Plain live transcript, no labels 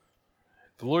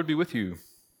The Lord be with you.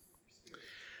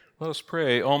 Let us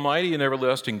pray. Almighty and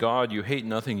everlasting God, you hate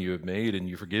nothing you have made, and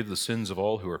you forgive the sins of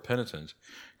all who are penitent.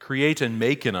 Create and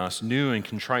make in us new and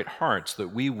contrite hearts,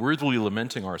 that we, worthily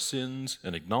lamenting our sins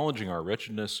and acknowledging our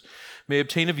wretchedness, may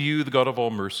obtain of you, the God of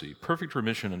all mercy, perfect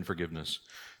remission and forgiveness.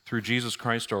 Through Jesus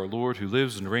Christ our Lord, who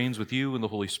lives and reigns with you in the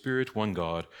Holy Spirit, one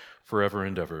God, forever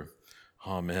and ever.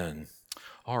 Amen.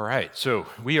 All right, so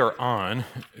we are on,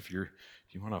 if you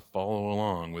want to follow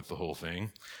along with the whole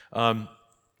thing,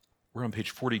 we're on page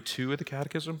 42 of the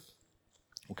Catechism.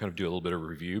 We'll kind of do a little bit of a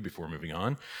review before moving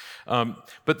on.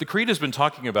 But the Creed has been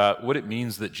talking about what it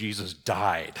means that Jesus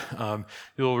died.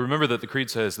 You'll remember that the Creed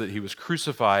says that he was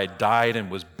crucified, died,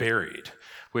 and was buried,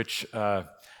 which, as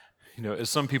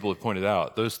some people have pointed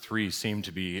out, those three seem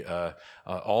to be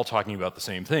all talking about the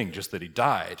same thing, just that he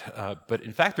died. But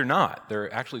in fact, they're not.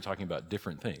 They're actually talking about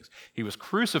different things. He was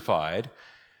crucified,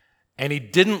 and he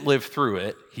didn't live through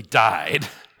it. He died,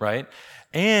 right?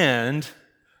 And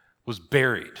was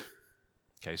buried.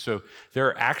 Okay, so there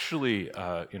are actually,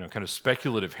 kind of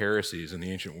speculative heresies in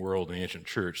the ancient world, in the ancient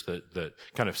church, that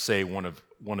kind of say one of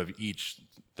each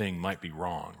thing might be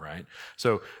wrong, right?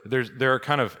 So there are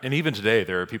kind of, and even today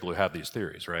there are people who have these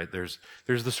theories, right? There's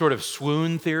the sort of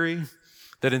swoon theory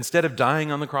that instead of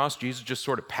dying on the cross, Jesus just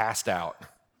sort of passed out.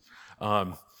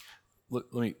 Let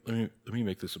me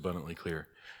make this abundantly clear.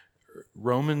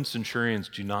 Roman centurions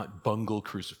do not bungle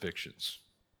crucifixions,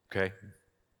 okay?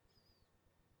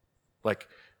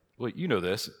 You know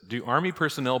this. Do army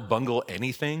personnel bungle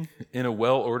anything in a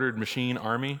well-ordered machine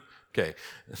army? Okay,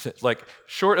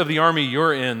 short of the army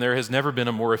you're in, there has never been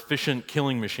a more efficient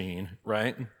killing machine,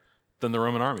 right, than the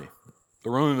Roman army. The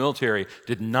Roman military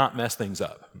did not mess things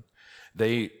up.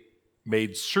 They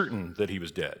made certain that he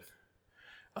was dead.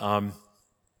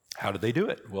 How did they do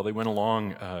it? Well, they went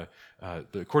along,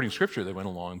 according to Scripture, they went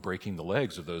along breaking the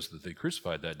legs of those that they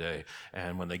crucified that day.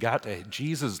 And when they got to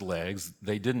Jesus' legs,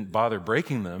 they didn't bother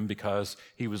breaking them because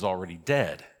he was already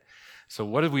dead. So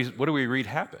what do we read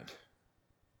happened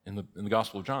in the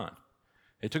Gospel of John?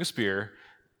 They took a spear,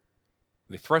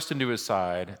 they thrust into his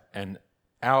side, and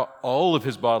out all of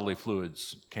his bodily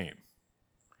fluids came.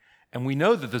 And we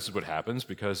know that this is what happens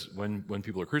because when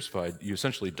people are crucified, you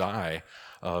essentially die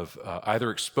of either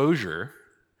exposure,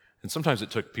 and sometimes it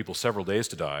took people several days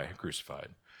to die crucified,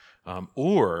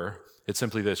 or it's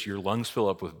simply this: your lungs fill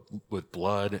up with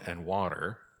blood and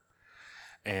water,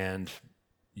 and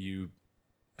you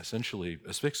essentially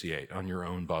asphyxiate on your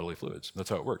own bodily fluids. That's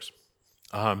how it works.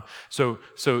 So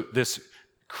this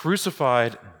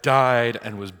crucified, died,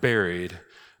 and was buried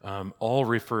all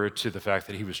refer to the fact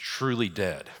that he was truly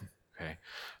dead. Okay,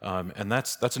 and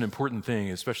that's an important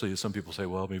thing, especially as some people say,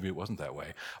 well, maybe it wasn't that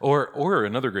way. Or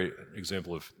another great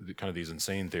example of kind of these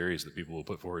insane theories that people will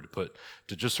put forward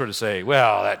to just sort of say,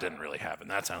 well, that didn't really happen.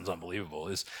 That sounds unbelievable.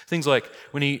 Is things like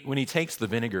when he takes the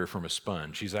vinegar from a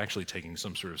sponge, he's actually taking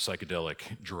some sort of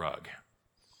psychedelic drug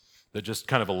that just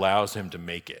kind of allows him to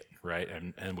make it, right,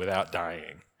 and without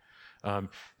dying.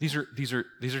 These are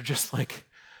just like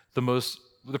the most.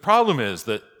 The problem is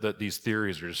that these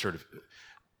theories are just sort of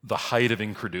the height of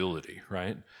incredulity,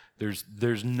 right?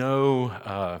 There's no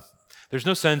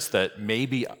sense that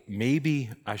maybe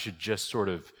I should just sort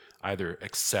of either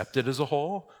accept it as a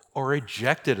whole or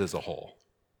reject it as a whole.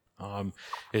 I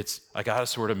got to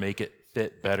sort of make it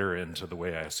fit better into the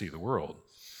way I see the world.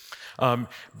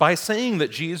 By saying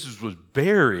that Jesus was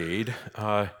buried,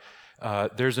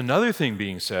 there's another thing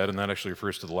being said, and that actually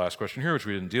refers to the last question here, which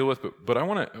we didn't deal with. But I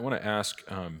want to ask.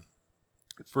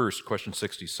 First, question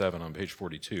 67 on page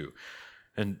 42.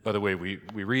 And by the way,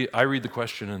 I read the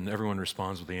question and everyone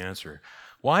responds with the answer.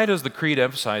 Why does the Creed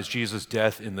emphasize Jesus'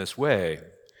 death in this way?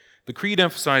 The Creed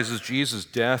emphasizes Jesus'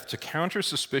 death to counter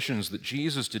suspicions that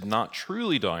Jesus did not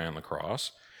truly die on the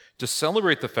cross, to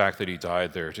celebrate the fact that he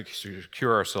died there to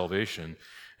secure our salvation,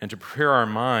 and to prepare our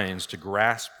minds to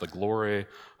grasp the glory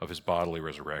of his bodily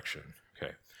resurrection.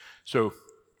 Okay, so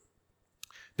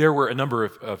there were a number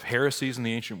of heresies in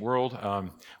the ancient world.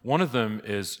 One of them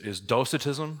is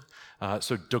Docetism.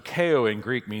 So dokeo in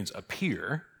Greek means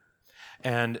appear.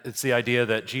 And it's the idea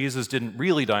that Jesus didn't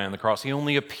really die on the cross. He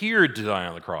only appeared to die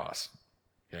on the cross.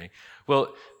 Okay.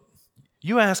 Well,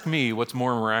 you ask me what's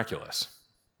more miraculous,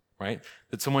 right?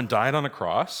 That someone died on a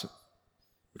cross,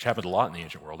 which happened a lot in the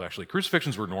ancient world, actually.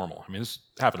 Crucifixions were normal. I mean, this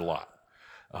happened a lot.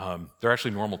 They're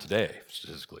actually normal today,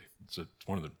 statistically. It's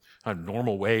one of the kind of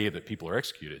normal way that people are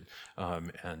executed.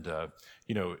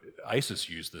 ISIS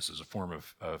used this as a form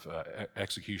of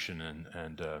execution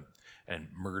and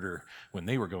murder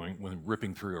when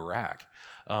ripping through Iraq.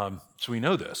 So we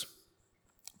know this.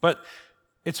 But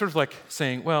it's sort of like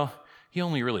saying, well, he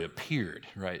only really appeared,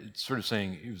 right? It's sort of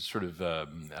saying he was sort of,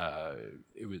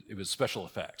 it was special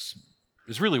effects.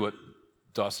 It's really what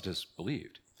Tacitus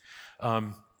believed.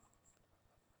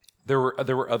 There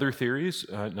were other theories,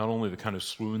 not only the kind of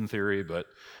swoon theory, but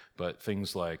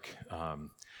things like,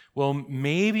 well,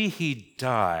 maybe he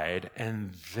died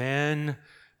and then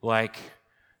like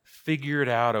figured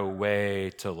out a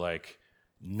way to like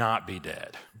not be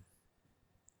dead,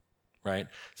 right?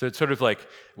 So it's sort of like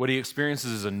what he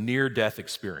experiences is a near-death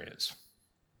experience.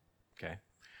 Okay,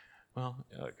 well,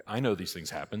 I know these things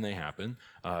happen; they happen,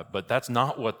 but that's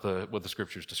not what the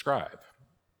scriptures describe.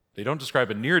 They don't describe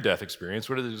a near-death experience.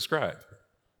 What do they describe?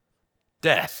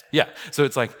 Death. Yeah. So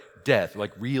it's like death,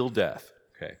 like real death.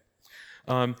 Okay.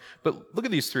 But look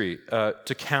at these three.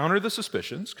 To counter the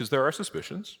suspicions, because there are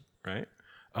suspicions, right?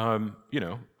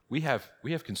 We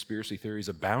have conspiracy theories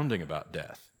abounding about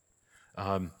death.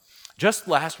 Just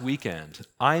last weekend,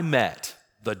 I met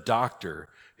the doctor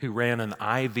who ran an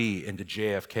IV into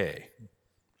JFK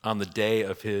on the day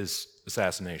of his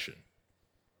assassination.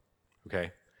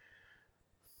 Okay?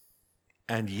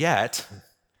 And yet,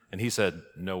 and he said,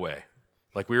 no way.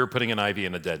 Like we were putting an IV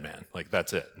in a dead man. Like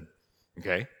that's it.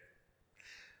 Okay?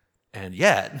 And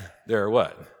yet, there are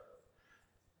what?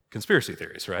 Conspiracy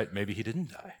theories, right? Maybe he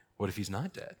didn't die. What if he's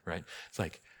not dead, right? It's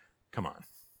like, come on.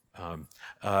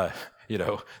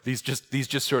 These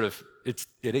just sort of,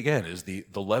 it again is the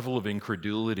level of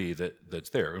incredulity that's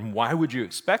there. And why would you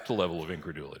expect a level of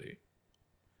incredulity?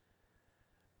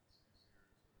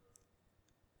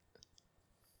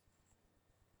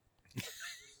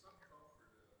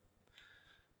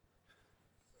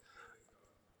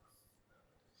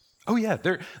 Oh yeah,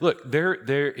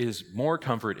 there is more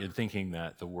comfort in thinking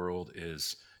that the world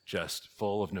is just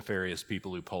full of nefarious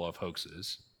people who pull off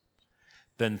hoaxes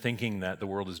than thinking that the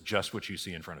world is just what you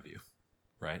see in front of you,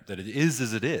 right? That it is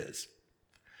as it is.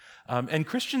 And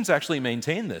Christians actually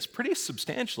maintain this pretty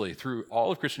substantially through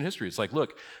all of Christian history. It's like,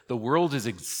 look, the world is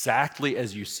exactly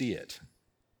as you see it.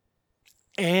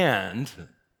 And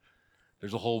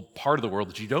there's a whole part of the world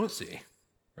that you don't see.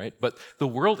 Right? But the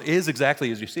world is exactly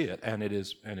as you see it, and it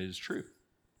is true.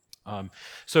 And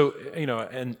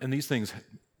these things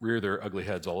rear their ugly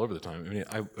heads all over the time. I mean,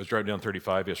 I was driving down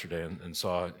 35 yesterday and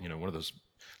saw, one of those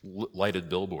lighted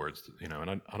billboards, and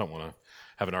I don't want to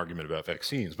have an argument about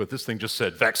vaccines, but this thing just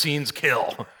said, vaccines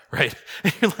kill, right?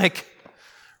 And you're like,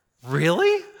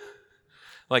 really?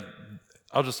 Like,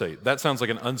 I'll just say, that sounds like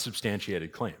an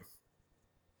unsubstantiated claim.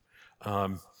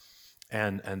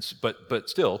 But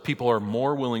still, people are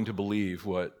more willing to believe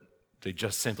what they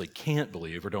just simply can't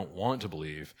believe or don't want to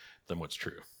believe than what's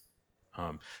true.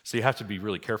 So you have to be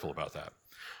really careful about that.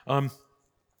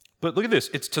 But look at this.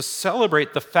 It's to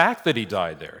celebrate the fact that he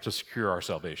died there to secure our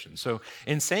salvation. So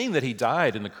in saying that he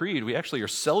died in the creed, we actually are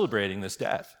celebrating this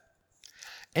death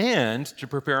and to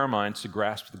prepare our minds to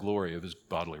grasp the glory of his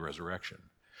bodily resurrection.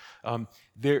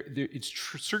 It's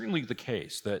certainly the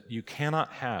case that you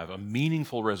cannot have a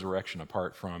meaningful resurrection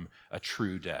apart from a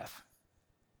true death.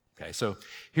 Okay, so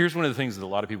here's one of the things that a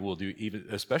lot of people will do, even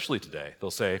especially today.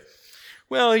 They'll say,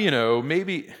 well,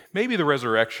 maybe the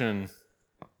resurrection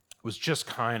was just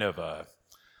kind of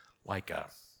like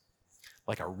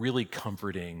a really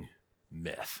comforting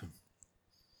myth,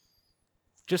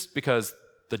 just because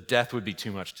the death would be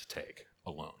too much to take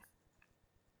alone.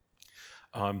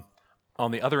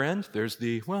 On the other end, there's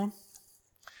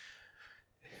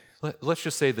let's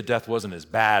just say the death wasn't as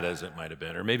bad as it might have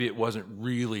been, or maybe it wasn't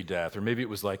really death, or maybe it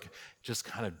was like just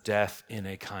kind of death in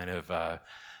a kind of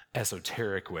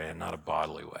esoteric way and not a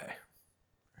bodily way.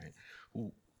 Right?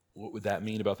 What would that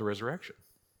mean about the resurrection?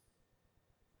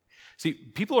 See,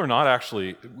 people are not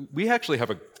actually, we actually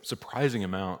have a surprising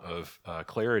amount of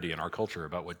clarity in our culture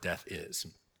about what death is.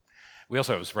 We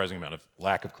also have a surprising amount of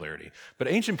lack of clarity. But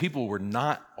ancient people were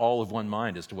not all of one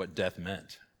mind as to what death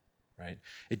meant, right?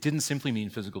 It didn't simply mean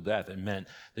physical death. It meant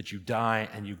that you die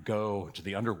and you go to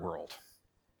the underworld.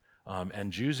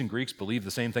 And Jews and Greeks believe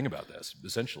the same thing about this,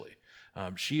 essentially.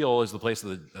 Sheol is the place of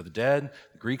the dead.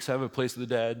 The Greeks have a place of the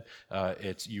dead.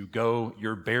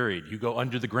 You're buried. You go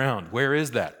under the ground. Where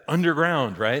is that?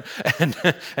 Underground, right?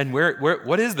 And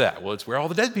what is that? Well, it's where all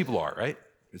the dead people are, right?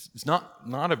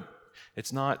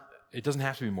 It doesn't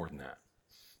have to be more than that.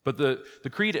 But the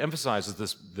creed emphasizes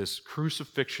this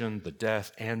crucifixion, the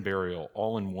death, and burial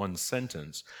all in one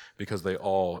sentence because they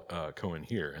all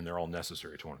cohere and they're all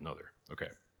necessary to one another. Okay.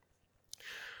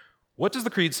 What does the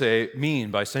creed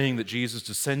mean by saying that Jesus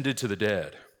descended to the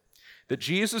dead? That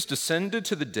Jesus descended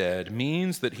to the dead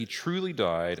means that he truly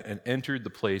died and entered the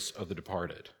place of the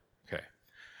departed. Okay.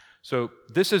 So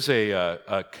this is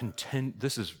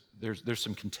there's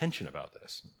some contention about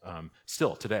this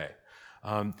still today.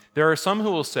 There are some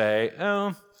who will say,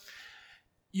 oh,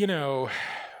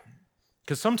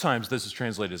 because sometimes this is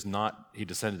translated as not he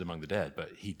descended among the dead, but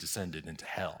he descended into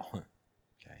hell,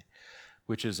 okay?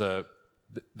 Which is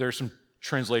there's some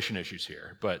translation issues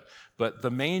here, but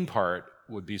the main part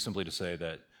would be simply to say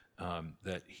that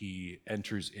that he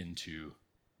enters into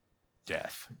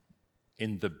death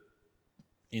in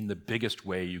the biggest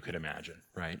way you could imagine,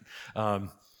 right?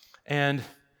 And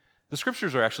the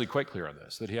scriptures are actually quite clear on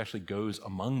this, that he actually goes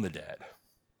among the dead.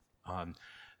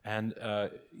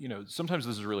 Sometimes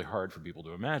this is really hard for people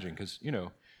to imagine because,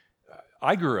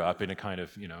 I grew up in a kind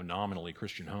of, nominally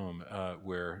Christian home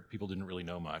where people didn't really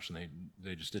know much and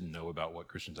they just didn't know about what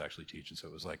Christians actually teach. And so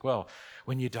it was like, well,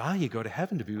 when you die, you go to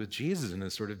heaven to be with Jesus in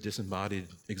this sort of disembodied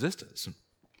existence.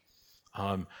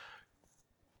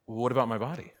 What about my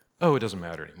body? Oh, it doesn't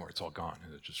matter anymore. It's all gone.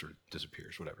 It just sort of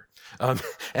disappears, whatever.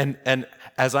 And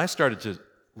as I started to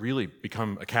really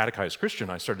become a catechized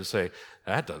Christian, I started to say,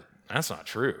 that's not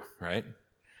true, right?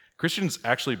 Christians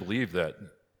actually believe that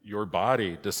your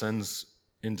body descends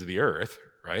into the earth,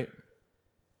 right?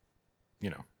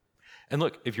 And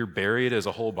look, if you're buried as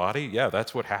a whole body, yeah,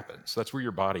 that's what happens. That's where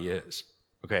your body is,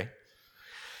 okay?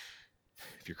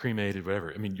 If you're cremated,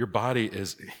 whatever. I mean, your body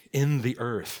is in the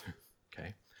earth,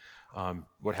 okay?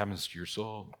 What happens to your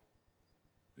soul?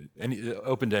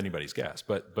 Open to anybody's guess,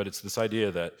 but it's this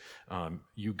idea that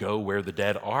you go where the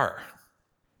dead are.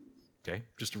 Okay,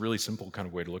 just a really simple kind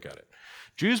of way to look at it.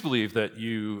 Jews believe that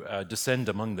you descend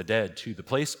among the dead to the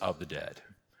place of the dead.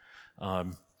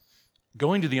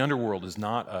 Going to the underworld is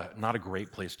not a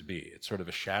great place to be. It's sort of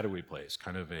a shadowy place,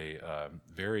 kind of a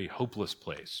very hopeless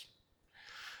place,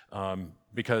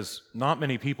 because not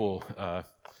many people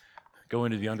go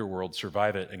into the underworld,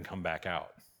 survive it, and come back out.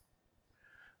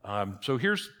 So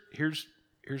here's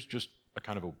just a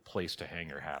kind of a place to hang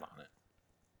your hat on it,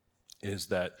 is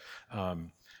that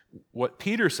what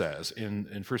Peter says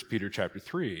in 1 Peter chapter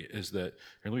 3 is that,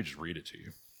 and let me just read it to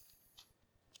you.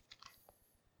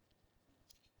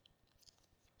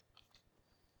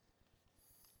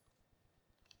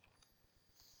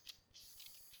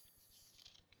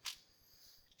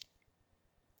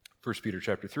 First Peter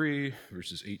chapter 3,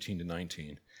 verses 18 to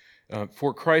 19.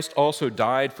 For Christ also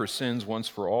died for sins once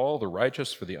for all, the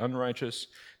righteous for the unrighteous,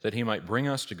 that he might bring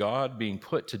us to God, being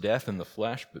put to death in the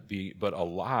flesh, but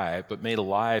made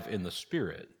alive in the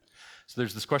Spirit. So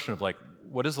there's this question of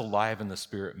what does alive in the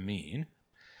Spirit mean?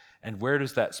 And where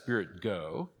does that Spirit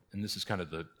go? And this is kind of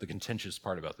the contentious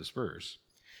part about this verse.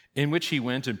 In which he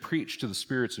went and preached to the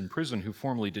spirits in prison who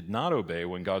formerly did not obey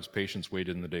when God's patience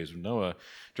waited in the days of Noah,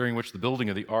 during which the building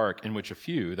of the ark, in which a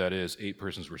few, that is, 8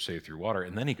 persons, were saved through water.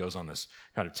 And then he goes on this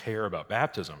kind of tear about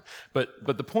baptism. But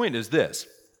the point is this,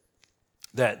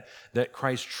 that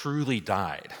Christ truly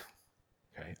died.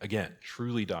 Okay? Again,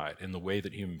 truly died in the way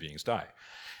that human beings die.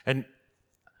 And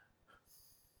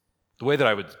the way that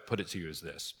I would put it to you is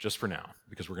this, just for now,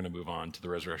 because we're going to move on to the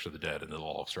resurrection of the dead and it'll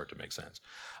all start to make sense,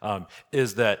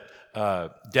 is that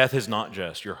death is not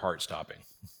just your heart stopping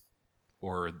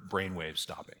or brain waves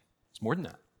stopping. It's more than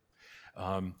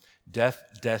that.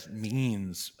 Death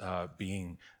means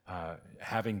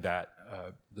having that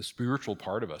the spiritual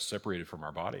part of us separated from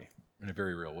our body in a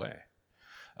very real way.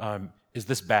 Is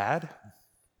this bad?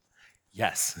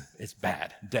 Yes, it's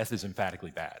bad. Death is emphatically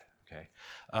bad. Okay.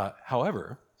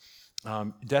 However,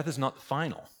 death is not the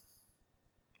final.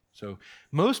 So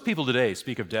most people today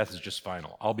speak of death as just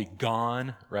final. I'll be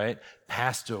gone, right?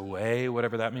 Passed away,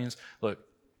 whatever that means. Look,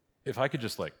 if I could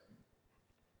just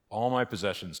all my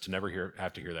possessions to never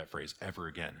have to hear that phrase ever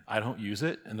again. I don't use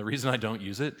it, and the reason I don't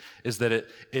use it is that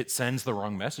it sends the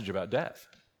wrong message about death.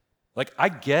 I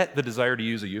get the desire to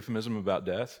use a euphemism about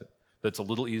death that's a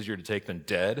little easier to take than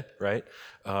dead, right?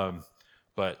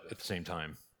 But at the same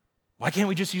time, why can't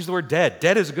we just use the word dead?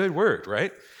 Dead is a good word,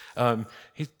 right?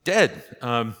 He's dead.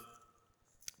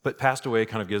 But passed away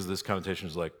kind of gives this connotation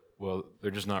as well,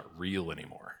 they're just not real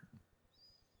anymore.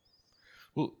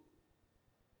 Well,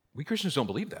 we Christians don't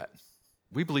believe that.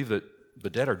 We believe that the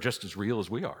dead are just as real as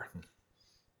we are.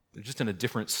 They're just in a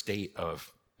different state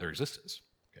of their existence,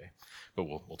 okay? But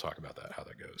we'll talk about that, how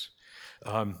that goes.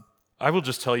 I will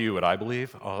just tell you what I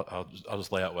believe. I'll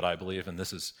just lay out what I believe, and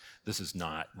this is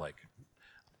not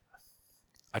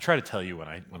I try to tell you when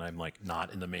I'm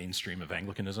not in the mainstream of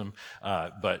Anglicanism,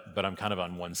 but I'm kind of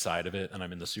on one side of it, and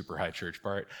I'm in the super high church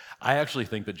part. I actually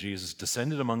think that Jesus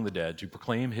descended among the dead to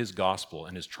proclaim his gospel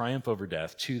and his triumph over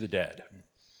death to the dead,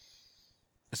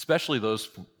 especially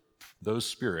those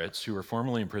spirits who were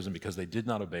formerly in prison because they did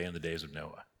not obey in the days of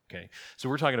Noah. Okay, so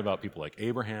we're talking about people like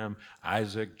Abraham,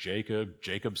 Isaac, Jacob,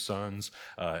 Jacob's sons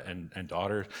and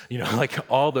daughters, like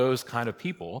all those kind of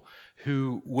people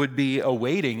who would be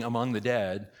awaiting among the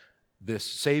dead this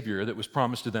Savior that was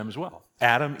promised to them as well.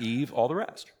 Adam, Eve, all the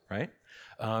rest, right?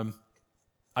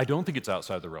 I don't think it's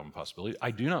outside the realm of possibility.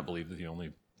 I do not believe that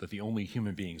the only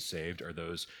human beings saved are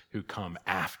those who come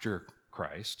after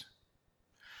Christ.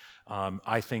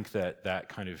 I think that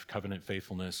kind of covenant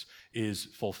faithfulness is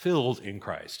fulfilled in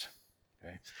Christ.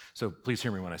 Okay? So please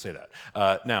hear me when I say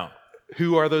that. Now,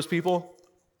 who are those people?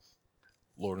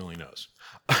 Lord only knows.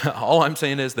 All I'm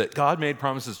saying is that God made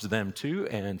promises to them too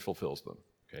and fulfills them,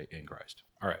 okay, in Christ.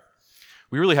 All right.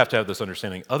 We really have to have this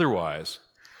understanding. Otherwise,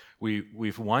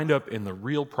 we've wind up in the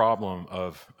real problem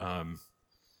of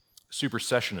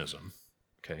supersessionism,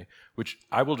 okay, which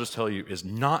I will just tell you is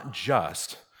not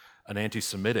just an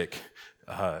anti-Semitic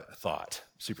thought,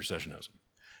 supersessionism.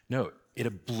 No, it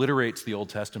obliterates the Old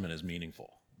Testament as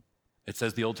meaningful. It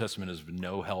says the Old Testament is of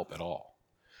no help at all.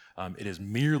 It is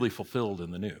merely fulfilled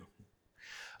in the New.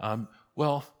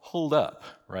 Well, hold up,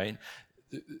 right?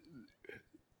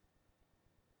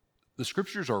 The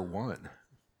Scriptures are one.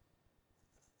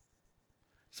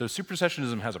 So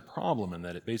supersessionism has a problem in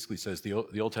that it basically says the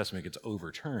Old Testament gets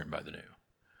overturned by the New.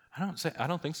 I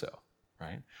don't think so,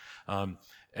 right?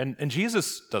 And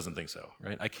Jesus doesn't think so,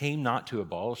 right? I came not to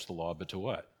abolish the law, but to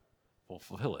what? Well,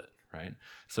 fulfill it, right?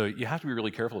 So you have to be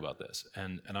really careful about this.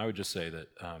 And I would just say that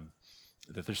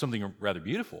that there's something rather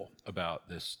beautiful about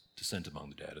this descent among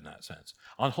the dead in that sense.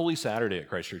 On Holy Saturday at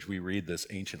Christ Church, we read this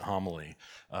ancient homily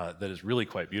that is really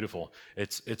quite beautiful.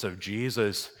 It's of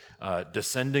Jesus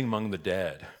descending among the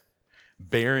dead,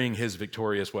 bearing his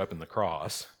victorious weapon, the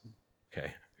cross.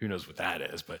 Okay, who knows what that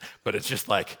is, but it's just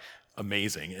like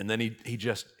amazing. And then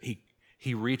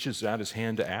he reaches out his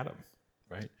hand to Adam,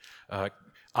 right?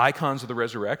 Icons of the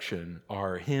resurrection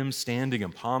are him standing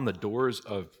upon the doors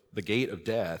of the gate of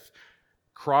death,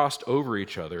 crossed over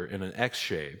each other in an X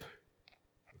shape,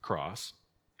 cross,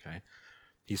 okay?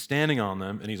 He's standing on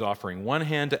them, and he's offering one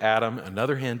hand to Adam,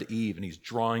 another hand to Eve, and he's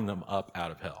drawing them up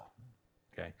out of hell,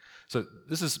 okay? So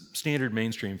this is standard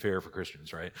mainstream fare for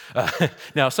Christians, right?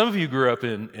 Now, some of you grew up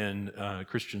in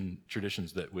Christian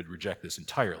traditions that would reject this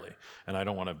entirely, and I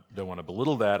don't want to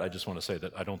belittle that. I just want to say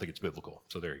that I don't think it's biblical.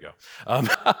 So there you go.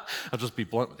 I'll just be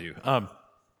blunt with you.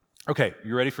 Okay,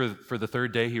 you ready for the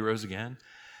third day he rose again?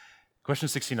 Question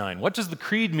 69. What does the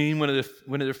creed mean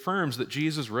when it affirms that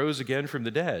Jesus rose again from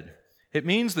the dead? It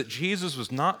means that Jesus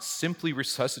was not simply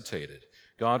resuscitated.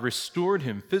 God restored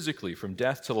him physically from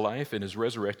death to life in his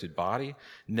resurrected body,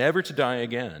 never to die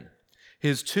again.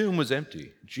 His tomb was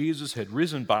empty. Jesus had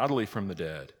risen bodily from the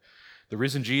dead. The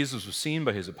risen Jesus was seen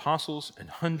by his apostles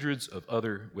and hundreds of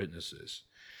other witnesses.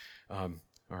 All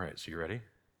right, so you ready?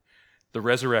 The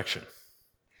resurrection.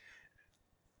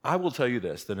 I will tell you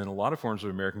this, that in a lot of forms of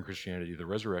American Christianity, the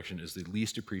resurrection is the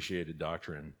least appreciated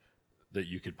doctrine that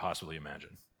you could possibly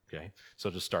imagine, okay? So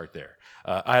just start there.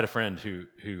 I had a friend who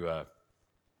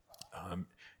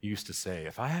used to say,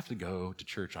 if I have to go to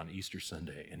church on Easter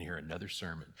Sunday and hear another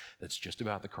sermon that's just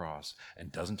about the cross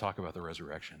and doesn't talk about the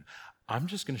resurrection, I'm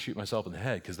just going to shoot myself in the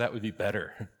head because that would be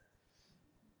better.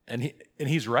 And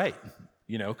he's right,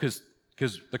 because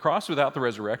the cross without the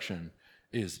resurrection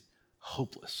is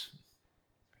hopeless.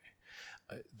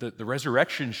 The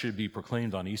resurrection should be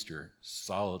proclaimed on Easter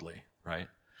solidly, right?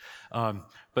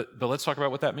 But let's talk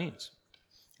about what that means.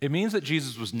 It means that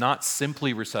Jesus was not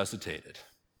simply resuscitated.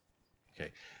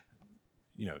 Okay,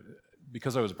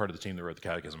 because I was a part of the team that wrote the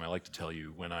Catechism, I like to tell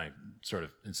you when I sort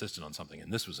of insisted on something,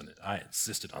 and I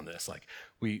insisted on this. Like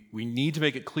we need to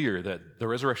make it clear that the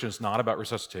resurrection is not about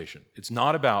resuscitation. It's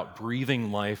not about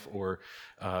breathing life or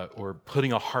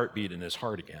putting a heartbeat in his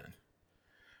heart again.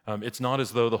 It's not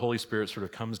as though the Holy Spirit sort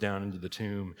of comes down into the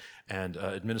tomb and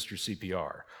administers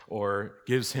CPR or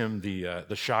gives him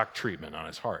the shock treatment on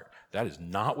his heart. That is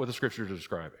not what the Scriptures are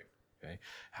describing. Okay?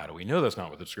 How do we know that's not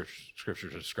what the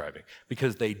Scriptures are describing?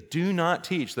 Because they do not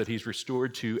teach that he's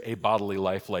restored to a bodily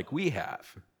life like we have.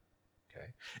 Okay?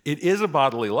 It is a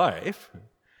bodily life,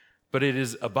 but it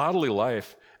is a bodily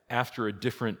life after a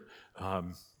different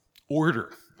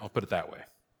order. I'll put it that way.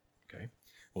 Okay?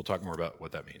 We'll talk more about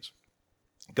what that means.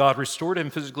 God restored him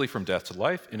physically from death to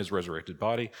life in his resurrected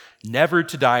body, never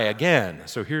to die again.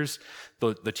 So here's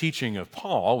the teaching of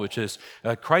Paul, which is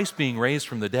Christ being raised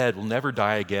from the dead will never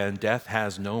die again. Death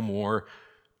has no more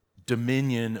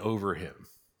dominion over him.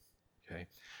 Okay.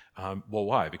 Well,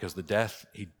 why? Because the death,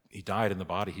 he died in the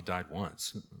body, he died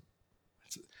once.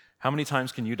 How many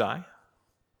times can you die?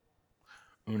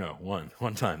 Oh no,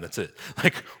 one time, that's it.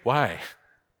 Like, why?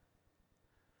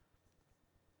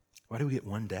 Why do we get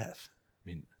one death? I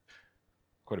mean,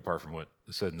 quite apart from what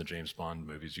is said in the James Bond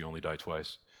movies, You Only Die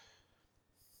Twice,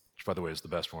 which, by the way, is the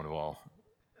best one of all.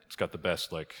 It's got the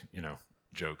best,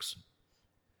 jokes.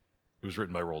 It was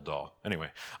written by Roald Dahl. Anyway,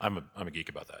 I'm a geek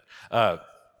about that.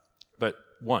 But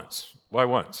once. Why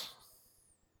once?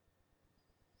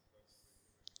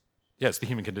 Yeah, it's the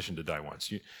human condition to die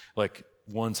once.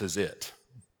 Once is it.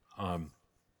 We're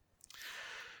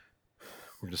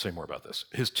going to say more about this.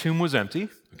 His tomb was empty,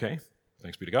 okay?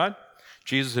 Thanks be to God.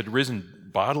 Jesus had risen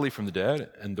bodily from the dead,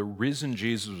 and the risen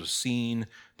Jesus was seen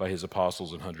by his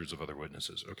apostles and hundreds of other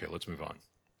witnesses. Okay, let's move on.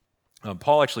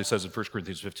 Paul actually says in 1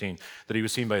 Corinthians 15 that he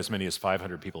was seen by as many as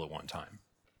 500 people at one time.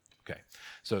 Okay,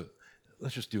 so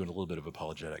let's just do a little bit of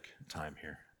apologetic time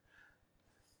here.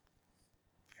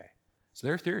 Okay, so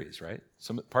there are theories, right?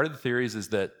 Part of the theories is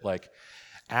that,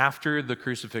 after the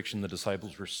crucifixion, the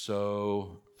disciples were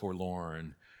so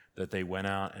forlorn that they went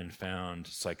out and found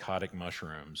psychotic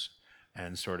mushrooms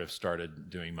and sort of started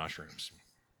doing mushrooms.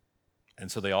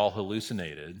 And so they all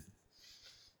hallucinated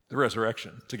the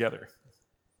resurrection together.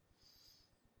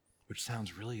 Which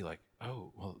sounds really like,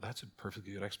 oh, well, that's a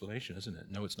perfectly good explanation, isn't it?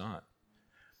 No, it's not.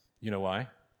 You know why?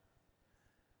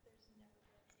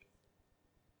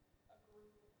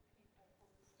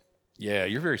 Yeah,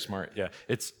 you're very smart. Yeah,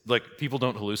 it's like people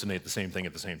don't hallucinate the same thing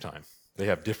at the same time. They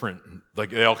have different,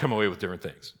 they all come away with different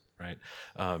things, right?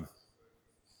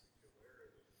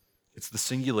 It's the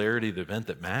singularity of the event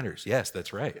that matters. Yes,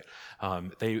 that's right.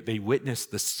 They witness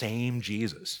the same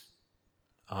Jesus.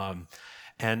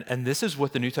 And this is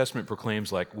what the New Testament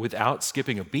proclaims, without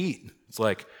skipping a beat. It's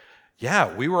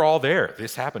yeah, we were all there.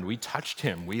 This happened. We touched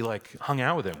him. We hung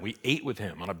out with him. We ate with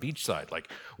him on a beachside.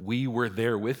 We were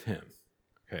there with him.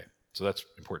 Okay, so that's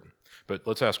important. But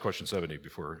let's ask question 70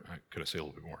 before could I say a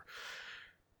little bit more.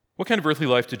 What kind of earthly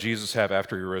life did Jesus have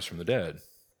after he rose from the dead?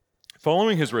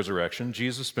 Following his resurrection,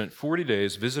 Jesus spent 40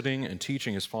 days visiting and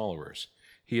teaching his followers.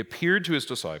 He appeared to his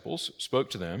disciples,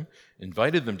 spoke to them,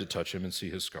 invited them to touch him and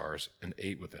see his scars, and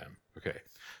ate with them. Okay,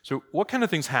 so what kind of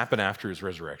things happen after his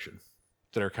resurrection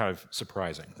that are kind of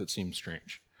surprising, that seem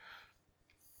strange?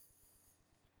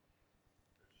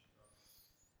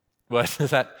 What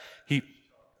is that? He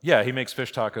makes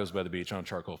fish tacos by the beach on a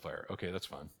charcoal fire. Okay, that's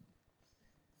fun.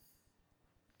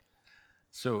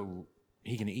 So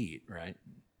he can eat, right?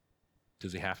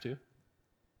 Does he have to?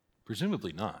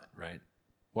 Presumably not, right?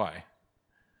 Why?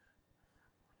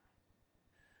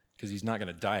 Because he's not going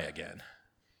to die again,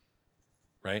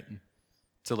 right?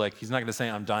 So he's not going to say,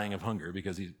 I'm dying of hunger,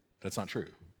 because that's not true,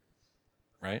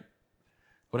 right?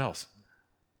 What else?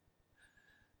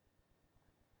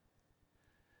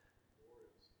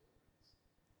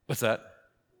 What's that?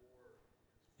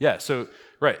 Yeah, so,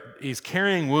 right, he's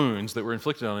carrying wounds that were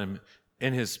inflicted on him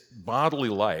in his bodily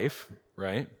life,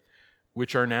 right,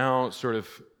 which are now sort of,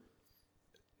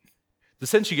 the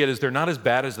sense you get is they're not as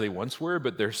bad as they once were,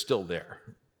 but they're still there,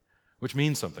 which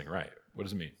means something, right? What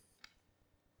does it mean?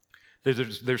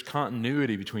 There's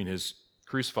continuity between his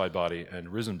crucified body and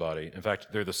risen body. In fact,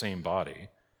 they're the same body.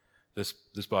 This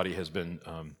body has been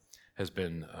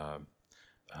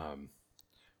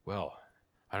well,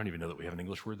 I don't even know that we have an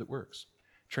English word that works.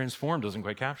 Transformed doesn't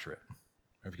quite capture it,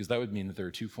 right? Because that would mean that there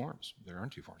are two forms. There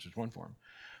aren't two forms, there's one form.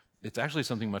 It's actually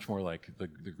something much more like the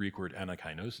Greek word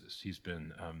anakainosis. He's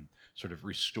been sort of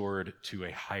restored to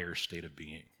a higher state of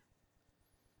being.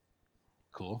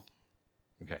 Cool?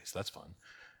 Okay, so that's fun.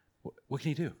 What can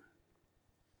he do?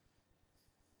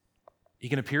 He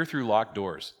can appear through locked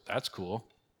doors. That's cool.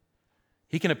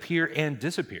 He can appear and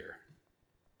disappear.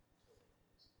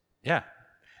 Yeah.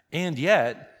 And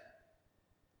yet,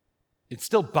 it's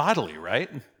still bodily, right?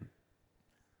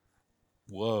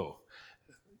 Whoa.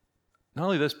 Not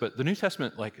only this, but the New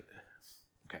Testament,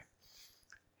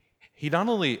 he not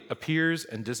only appears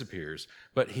and disappears,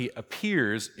 but he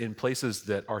appears in places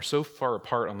that are so far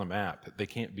apart on the map that they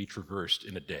can't be traversed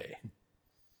in a day.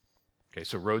 Okay,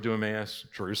 so road to Emmaus,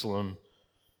 Jerusalem,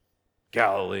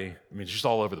 Galilee, it's just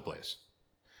all over the place.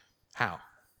 How?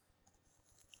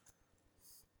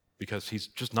 Because he's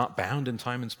just not bound in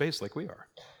time and space like we are.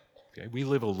 Okay, we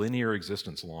live a linear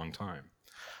existence a long time.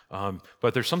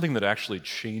 But there's something that actually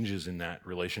changes in that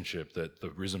relationship that the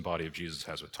risen body of Jesus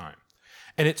has with time.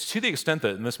 And it's to the extent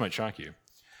that, and this might shock you,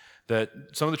 that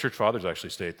some of the church fathers actually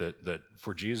state that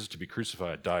for Jesus to be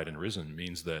crucified, died, and risen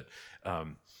means that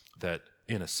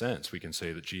in a sense we can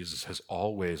say that Jesus has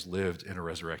always lived in a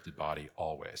resurrected body,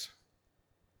 always.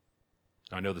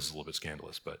 Now, I know this is a little bit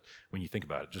scandalous, but when you think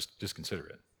about it, just consider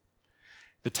it.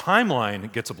 The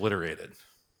timeline gets obliterated,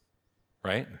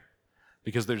 right?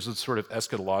 Because there's this sort of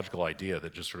eschatological idea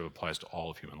that just sort of applies to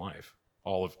all of human life,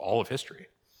 all of history.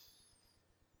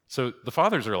 So the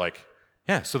fathers are like,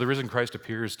 Yeah, so the risen Christ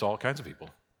appears to all kinds of people.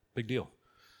 Big deal.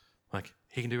 Like,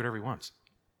 he can do whatever he wants.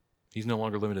 He's no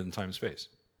longer limited in time and space.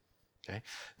 Okay?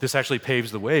 This actually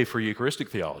paves the way for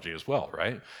Eucharistic theology as well,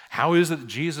 right? How is it that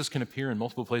Jesus can appear in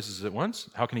multiple places at once?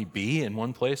 How can he be in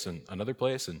one place and another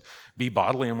place and be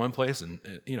bodily in one place? And,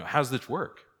 how does this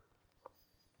work?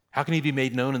 How can he be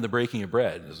made known in the breaking of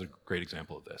bread? Is a great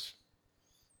example of this.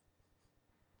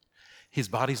 His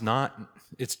body's not,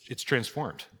 it's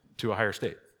transformed to a higher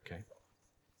state, okay?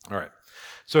 All right.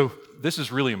 So this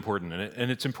is really important, and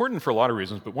it's important for a lot of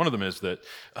reasons, but one of them is that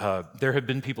there have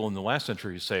been people in the last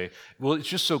century who say, well, it's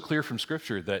just so clear from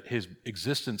Scripture that his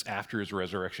existence after his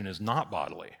resurrection is not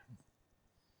bodily.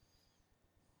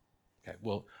 Okay,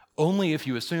 well, only if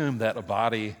you assume that the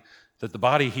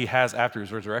body he has after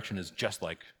his resurrection is just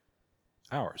like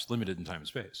ours, limited in time and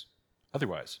space.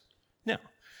 Otherwise, no.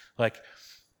 Like,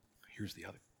 here's the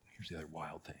other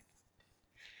wild thing.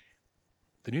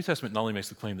 The New Testament not only makes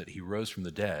the claim that he rose from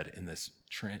the dead in this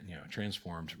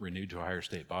transformed, renewed to a higher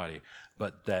state body,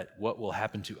 but that what will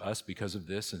happen to us because of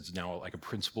this is now like a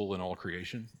principle in all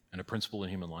creation and a principle in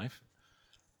human life.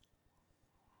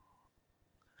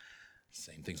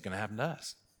 Same thing's going to happen to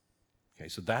us. Okay,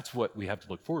 so that's what we have to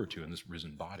look forward to in this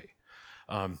risen body.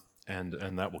 And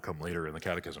that will come later in the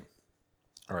Catechism.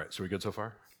 All right, so we good so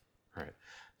far? All right.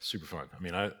 Super fun. I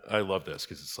mean, I love this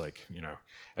because it's like,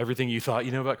 everything you thought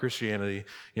you know about Christianity,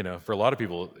 for a lot of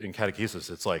people in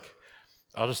catechesis, it's like,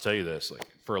 I'll just tell you this, like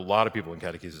for a lot of people in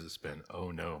catechesis, it's been,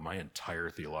 oh no, my entire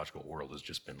theological world has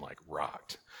just been like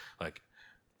rocked. Like,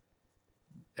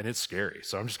 and it's scary.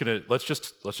 So I'm just gonna, let's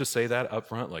just say that up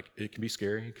front, like it can be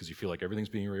scary because you feel like everything's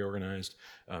being reorganized.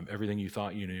 Everything you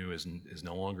thought you knew is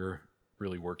no longer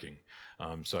really working.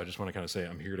 So I just want to kind of say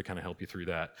I'm here to kind of help you through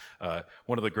that.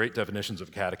 One of the great definitions of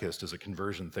a catechist is a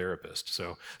conversion therapist.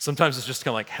 So sometimes it's just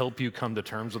kind of like help you come to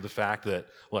terms with the fact that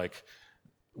like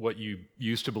what you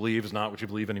used to believe is not what you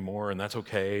believe anymore, and that's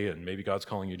okay, and maybe God's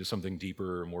calling you to something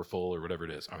deeper or more full or whatever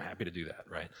it is. I'm happy to do that,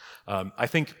 right? I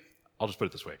think, I'll just put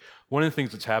it this way. One of the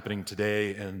things that's happening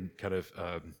today in kind of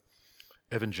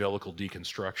evangelical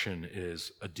deconstruction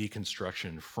is a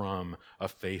deconstruction from a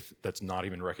faith that's not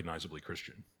even recognizably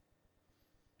Christian.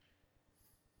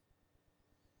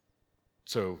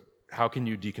 So how can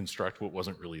you deconstruct what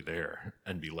wasn't really there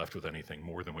and be left with anything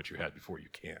more than what you had before? You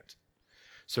can't.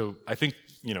 So I think,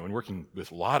 in working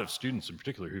with a lot of students in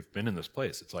particular who've been in this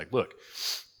place, it's like, look,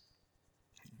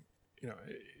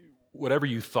 whatever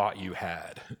you thought you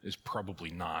had is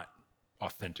probably not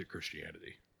authentic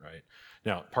Christianity, right?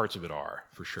 Now, parts of it are,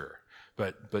 for sure.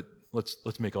 But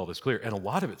let's make all this clear. And a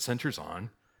lot of it centers on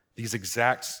these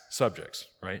exact subjects,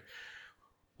 right?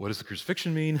 What does the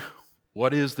crucifixion mean?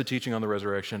 What is the teaching on the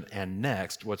resurrection? And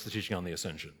next, what's the teaching on the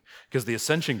ascension? Because the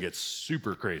ascension gets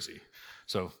super crazy.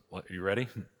 So, are you ready?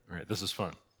 All right, this is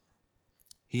fun.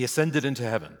 He ascended into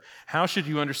heaven. How should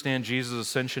you understand Jesus'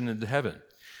 ascension into heaven?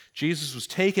 Jesus was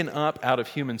taken up out of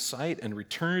human sight and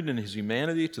returned in his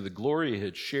humanity to the glory he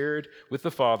had shared with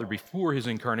the Father before his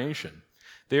incarnation.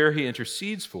 There he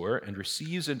intercedes for and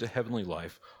receives into heavenly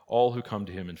life all who come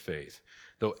to him in faith.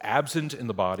 Though absent in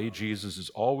the body, Jesus is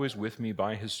always with me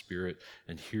by his Spirit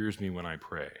and hears me when I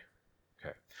pray.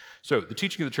 Okay. So the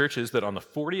teaching of the church is that on the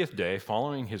 40th day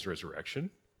following his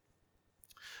resurrection,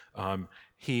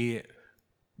 he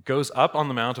goes up on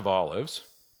the Mount of Olives,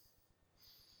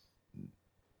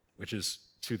 which is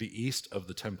to the east of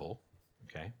the temple.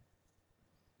 Okay.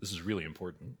 This is really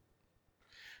important.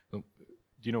 Do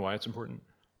you know why it's important?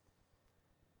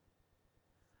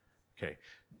 Okay.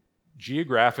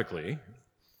 Geographically,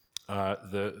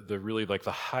 the really like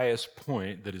the highest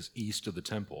point that is east of the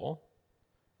temple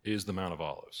is the Mount of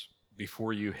Olives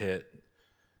before you hit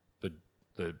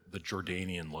the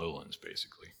Jordanian lowlands,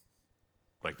 basically,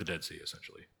 like the Dead Sea,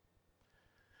 essentially.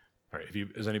 All right,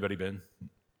 has anybody been?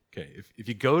 Okay, if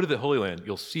you go to the Holy Land,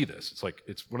 you'll see this.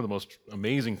 It's one of the most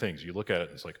amazing things. You look at it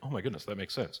and it's like, oh my goodness, that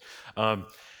makes sense.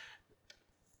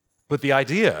 But the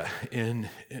idea in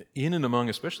and among,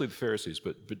 especially the Pharisees,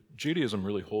 but Judaism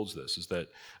really holds this, is that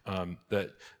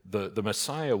the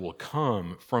Messiah will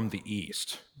come from the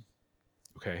east.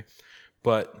 Okay,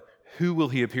 but who will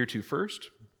he appear to first?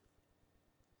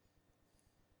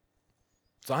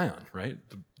 Zion, right?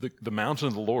 The mountain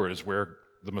of the Lord is where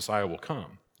the Messiah will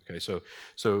come. Okay, so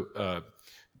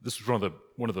this is one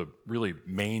of the really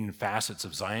main facets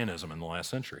of Zionism in the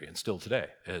last century, and still today,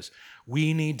 is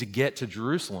we need to get to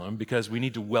Jerusalem because we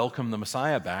need to welcome the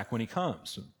Messiah back when he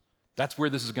comes. That's where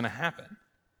this is going to happen.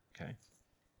 Okay.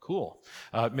 Cool.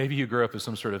 Maybe you grew up as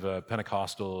some sort of a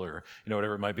Pentecostal or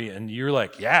whatever it might be, and you're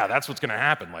like, yeah, that's what's going to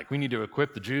happen. Like, we need to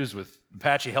equip the Jews with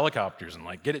Apache helicopters and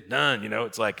like get it done.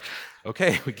 It's like,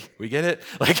 okay, we get it.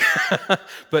 Like,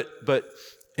 but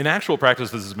in actual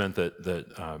practice, this has meant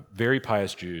that very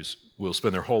pious Jews will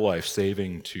spend their whole life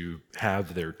saving to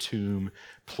have their tomb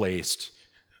placed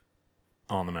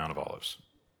on the Mount of Olives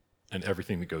and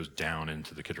everything that goes down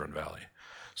into the Kidron Valley.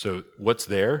 So what's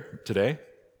there today?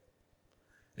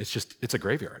 It's a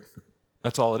graveyard.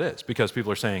 That's all it is, because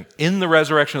people are saying, in the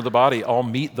resurrection of the body, I'll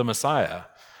meet the Messiah.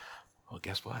 Well,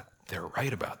 guess what? They're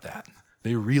right about that.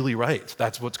 They're really right.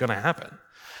 That's what's going to happen.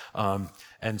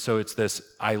 And so it's this,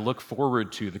 I look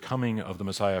forward to the coming of the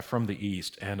Messiah from the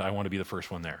east, and I want to be the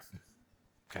first one there.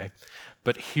 Okay?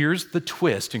 But here's the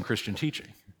twist in Christian teaching,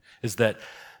 is that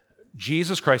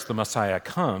Jesus Christ, the Messiah,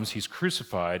 comes, he's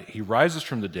crucified, he rises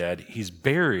from the dead, he's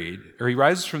buried, or he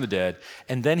rises from the dead,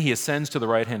 and then he ascends to the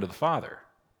right hand of the Father.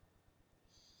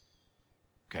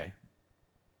 Okay,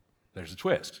 there's a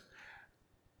twist.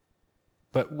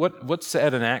 But what's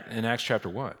said in Acts chapter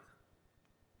 1?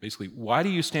 Basically, why do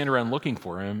you stand around looking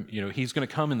for him? He's going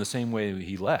to come in the same way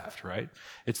he left, right?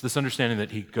 It's this understanding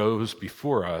that he goes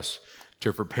before us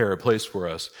to prepare a place for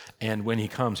us, and when he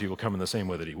comes, he will come in the same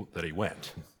way that he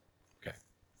went.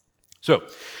 So,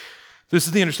 this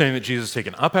is the understanding that Jesus is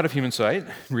taken up out of human sight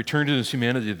and returned in his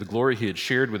humanity to the glory he had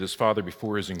shared with his Father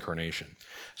before his incarnation.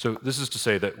 So, this is to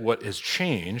say that what has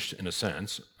changed, in a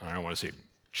sense, I don't want to say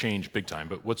changed big time,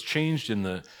 but what's changed in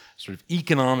the sort of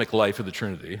economic life of the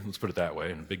Trinity, let's put it that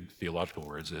way in big theological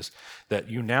words, is that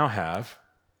you now have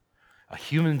a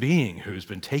human being who's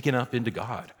been taken up into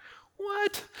God.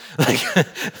 What?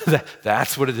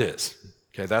 That's what it is.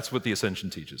 Okay, that's what the ascension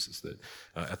teaches, is that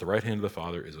at the right hand of the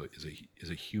Father is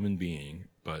a human being,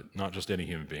 but not just any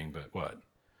human being, but what?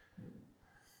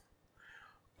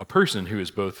 A person who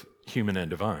is both human and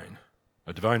divine,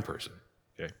 a divine person.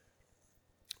 Okay,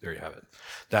 there you have it.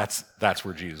 That's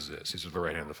where Jesus is. He's at the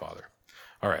right hand of the Father.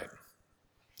 All right,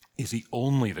 is he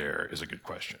only there is a good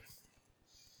question.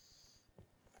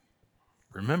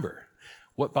 Remember,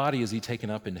 what body is he taken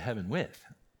up into heaven with?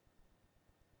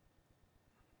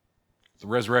 The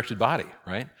resurrected body,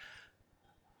 right?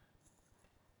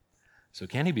 So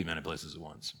can he be many places at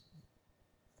once?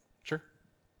 Sure.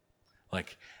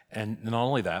 And not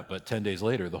only that, but 10 days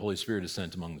later, the Holy Spirit is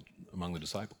sent among the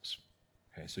disciples.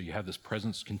 Okay, so you have this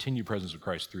continued presence of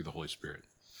Christ through the Holy Spirit.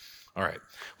 All right.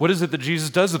 What is it that Jesus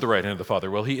does at the right hand of the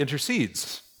Father? Well, he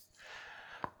intercedes.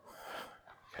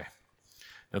 Okay.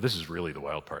 Now, this is really the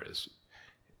wild part, is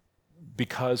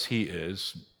because he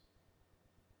is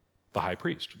the high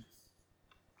priest.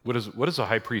 What does a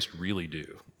high priest really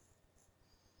do?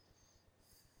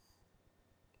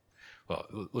 Well,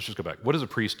 let's just go back. What does a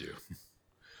priest do?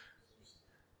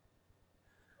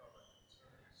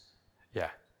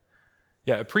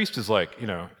 Yeah, a priest is like,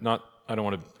 not, I don't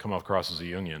want to come across as a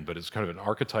Jungian, but it's kind of an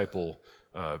archetypal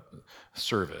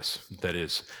service that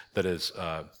is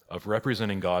of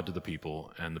representing God to the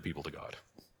people and the people to God.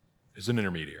 It's an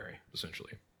intermediary,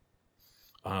 essentially.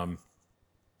 A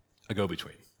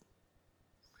go-between.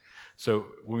 So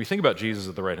when we think about Jesus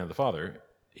at the right hand of the Father,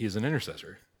 he is an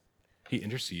intercessor. He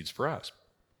intercedes for us.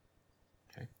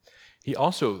 Okay? He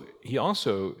also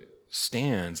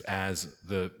stands as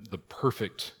the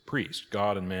perfect priest,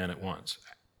 God and man at once,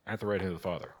 at the right hand of the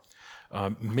Father.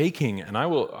 And I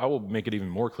will make it even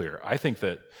more clear. I think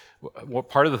that what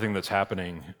part of the thing that's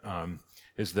happening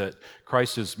is that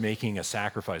Christ is making a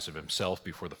sacrifice of himself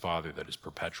before the Father that is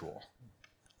perpetual.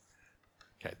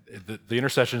 Okay, the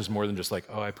intercession is more than just like,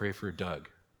 oh, I pray for Doug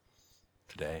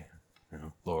today,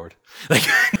 Lord.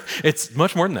 It's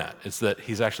much more than that. It's that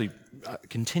he's actually a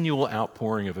continual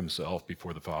outpouring of himself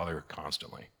before the Father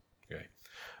constantly. Okay,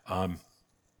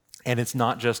 and it's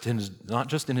not just in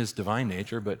his divine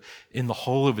nature, but in the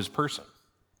whole of his person.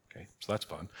 Okay, so that's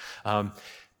fun.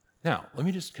 Now, let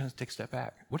me just kind of take a step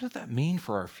back. What does that mean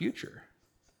for our future?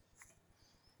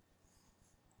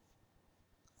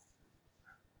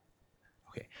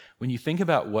 Okay, when you think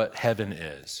about what heaven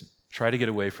is, try to get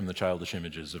away from the childish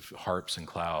images of harps and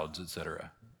clouds,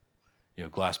 etc.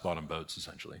 Glass-bottom boats,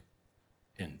 essentially,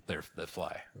 that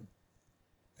fly.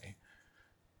 Okay.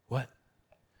 What?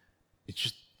 It's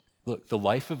just, look, the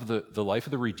life of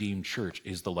the redeemed church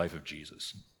is the life of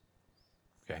Jesus.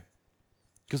 Okay.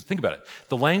 Because think about it.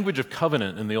 The language of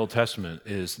covenant in the Old Testament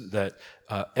is that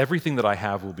everything that I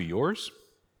have will be yours,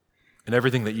 and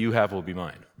everything that you have will be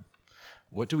mine.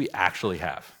 What do we actually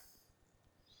have?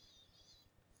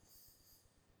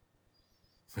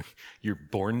 You're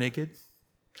born naked.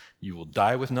 You will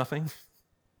die with nothing.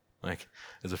 Like,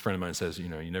 as a friend of mine says, you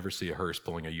never see a hearse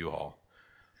pulling a U-Haul.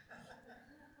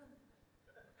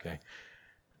 Okay?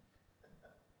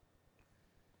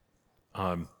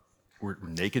 We're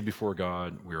naked before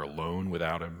God. We're alone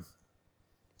without him.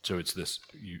 So it's this,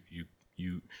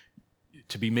 you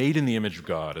to be made in the image of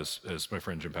God, as my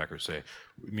friend Jim Packer say,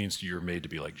 it means you're made to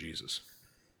be like Jesus.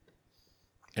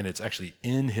 And it's actually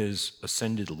in his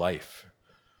ascended life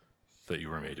that you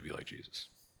were made to be like Jesus.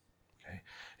 Okay?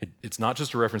 It's not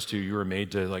just a reference to you were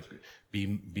made to like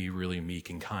be really meek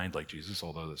and kind like Jesus,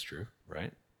 although that's true,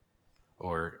 right?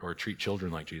 Or treat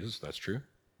children like Jesus, that's true,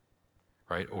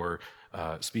 right? Or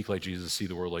speak like Jesus, see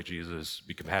the world like Jesus,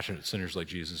 be compassionate to sinners like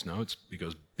Jesus. No, it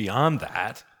goes beyond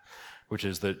that, which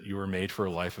is that you were made for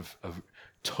a life of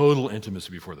total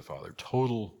intimacy before the Father,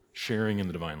 total sharing in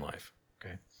the divine life.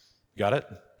 Okay, got it?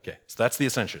 Okay, so that's the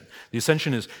ascension. The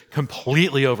ascension is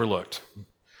completely overlooked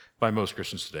by most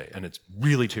Christians today, and it's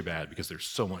really too bad because there's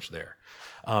so much there.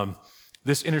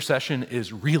 This intercession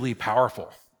is really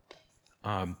powerful.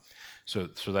 So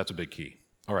that's a big key.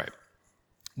 All right.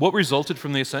 What resulted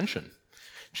from the ascension?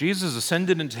 Jesus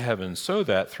ascended into heaven so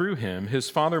that through him, his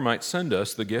Father might send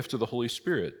us the gift of the Holy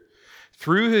Spirit.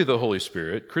 Through the Holy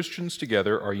Spirit, Christians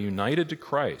together are united to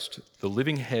Christ, the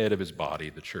living head of his body,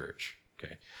 the church.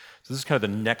 Okay. So this is kind of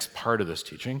the next part of this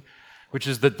teaching, which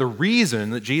is that the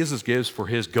reason that Jesus gives for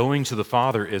his going to the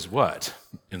Father is what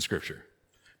in Scripture,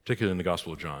 particularly in the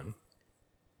Gospel of John?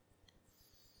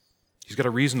 He's got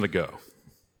a reason to go.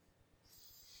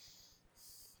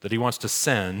 That he wants to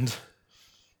send,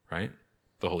 right,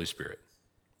 the Holy Spirit.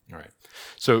 All right.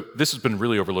 So this has been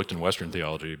really overlooked in Western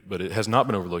theology, but it has not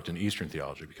been overlooked in Eastern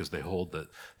theology because they hold that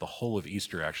the whole of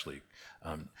Easter actually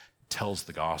tells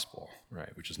the gospel, right,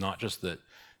 which is not just that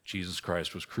Jesus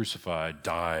Christ was crucified,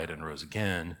 died, and rose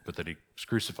again, but that he was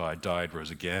crucified, died,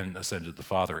 rose again, ascended to the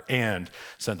Father, and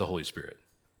sent the Holy Spirit.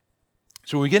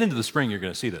 So when we get into the spring, you're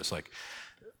going to see this. Like,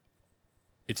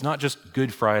 it's not just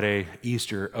Good Friday,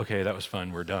 Easter, okay, that was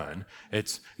fun, we're done.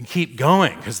 It's keep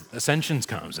going because Ascensions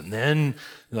comes, and then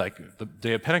like the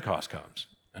day of Pentecost comes.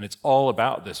 And it's all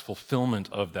about this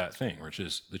fulfillment of that thing, which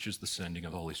is the sending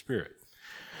of the Holy Spirit.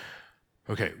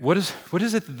 Okay, what is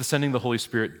it that the sending of the Holy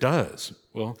Spirit does?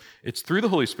 Well, it's through the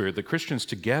Holy Spirit that Christians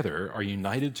together are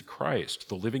united to Christ,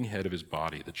 the living head of his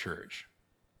body, the church.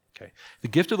 Okay, the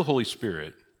gift of the Holy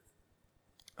Spirit,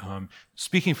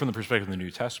 speaking from the perspective of the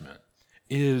New Testament,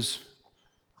 is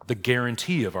the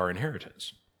guarantee of our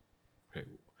inheritance. Okay,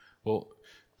 well,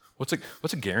 what's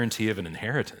a guarantee of an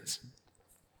inheritance?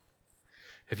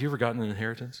 Have you ever gotten an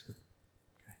inheritance?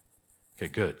 Okay,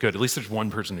 good. At least there's one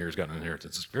person here who's gotten an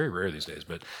inheritance. It's very rare these days,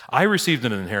 but I received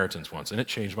an inheritance once, and it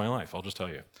changed my life. I'll just tell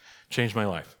you. Changed my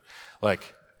life.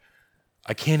 Like,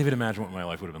 I can't even imagine what my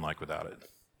life would have been like without it.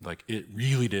 Like, it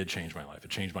really did change my life. It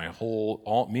changed my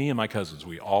me and my cousins,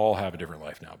 we all have a different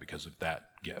life now because of that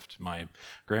gift. My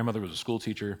grandmother was a school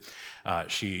teacher.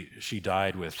 She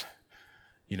died with,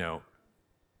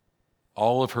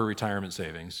 all of her retirement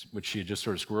savings, which she had just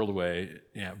sort of squirreled away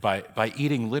by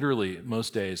eating literally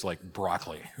most days like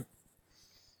broccoli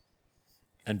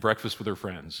and breakfast with her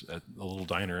friends at a little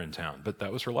diner in town. But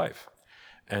that was her life.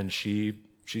 And she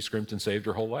scrimped and saved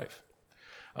her whole life.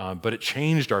 But it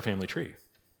changed our family tree.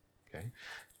 Okay,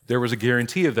 there was a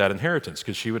guarantee of that inheritance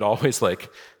because she would always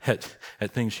at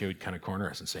things she would kind of corner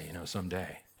us and say,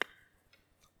 someday,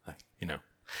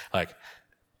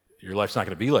 your life's not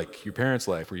going to be like your parents'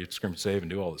 life where you scrimp and save and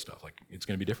do all this stuff. Like, it's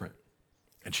going to be different.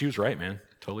 And she was right, man.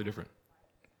 Totally different.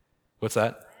 What's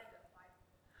that?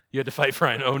 You had to fight for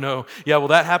it. Oh no. Yeah, well,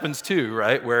 that happens too,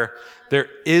 right? Where there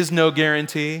is no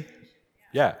guarantee.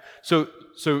 Yeah. So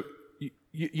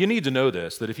you need to know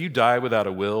this, that if you die without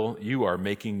a will, you are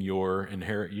making your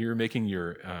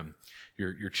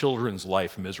children's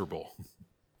life miserable.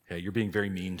 Okay, you're being very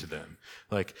mean to them.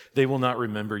 Like, they will not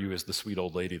remember you as the sweet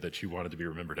old lady that you wanted to be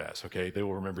remembered as, okay? They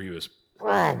will remember you as,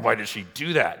 oh, why did she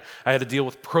do that? I had to deal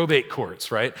with probate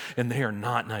courts, right? And they are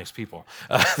not nice people.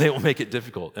 They will make it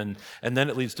difficult. And then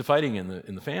it leads to fighting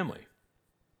in the family.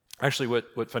 Actually,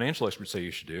 what financial experts say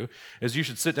you should do is you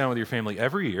should sit down with your family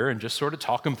every year and just sort of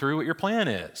talk them through what your plan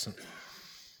is.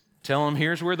 Tell them,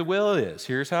 here's where the will is.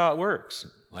 Here's how it works.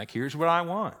 Like, here's what I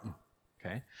want.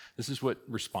 Okay? This is what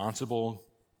responsible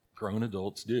grown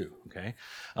adults do. Okay?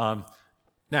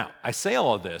 Now, I say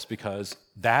all of this because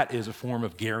that is a form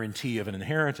of guarantee of an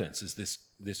inheritance, is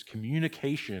this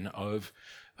communication of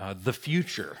the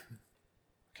future.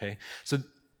 Okay? So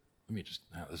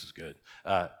this is good.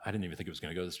 I didn't even think it was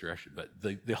going to go this direction, but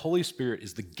the Holy Spirit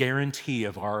is the guarantee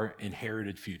of our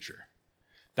inherited future.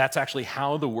 That's actually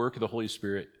how the work of the Holy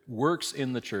Spirit works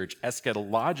in the church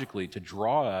eschatologically to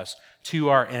draw us to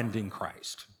our end in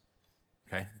Christ.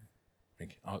 Okay?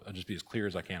 I'll just be as clear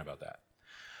as I can about that.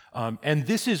 And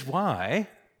this is why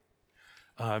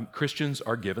Christians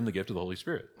are given the gift of the Holy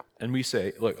Spirit. And we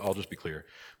say, look, I'll just be clear.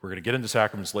 We're going to get into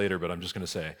sacraments later, but I'm just going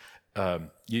to say,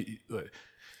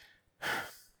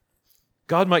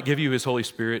 God might give you his Holy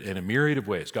Spirit in a myriad of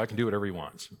ways. God can do whatever he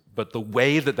wants. But the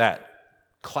way that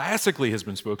classically has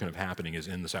been spoken of happening is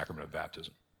in the sacrament of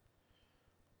baptism.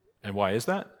 And why is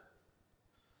that?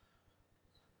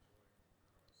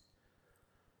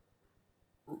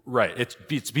 Right.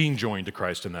 It's being joined to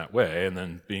Christ in that way, and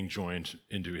then being joined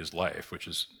into his life, which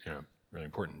is really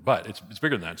important. But it's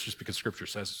bigger than that. It's just because Scripture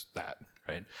says that,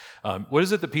 right? What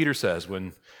is it that Peter says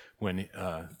when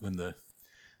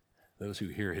those who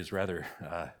hear his rather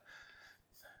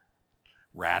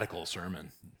radical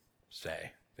sermon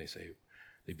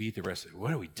they beat the rest of it.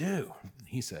 What do we do?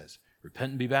 He says, repent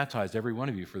and be baptized, every one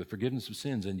of you, for the forgiveness of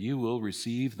sins, and you will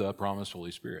receive the promised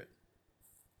Holy Spirit.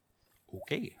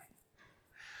 Okay.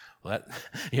 Well,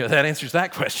 that answers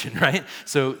that question, right?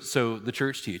 So the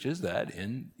church teaches that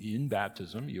in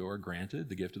baptism you are granted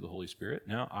the gift of the Holy Spirit.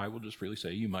 Now, I will just freely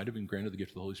say you might have been granted the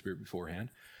gift of the Holy Spirit beforehand.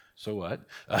 So what?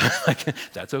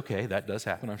 That's okay. That does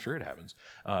happen. I'm sure it happens.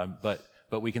 But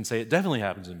we can say it definitely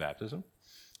happens in baptism.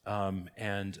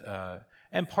 And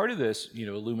part of this,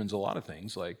 illumines a lot of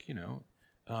things. Like,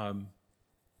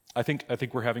 I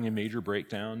think we're having a major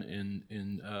breakdown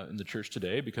in the church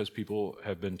today because people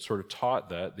have been sort of taught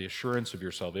that the assurance of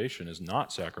your salvation is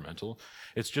not sacramental.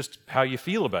 It's just how you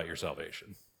feel about your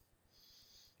salvation.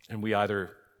 And we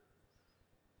either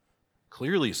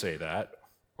clearly say that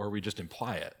or we just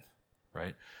imply it,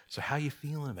 right? So how you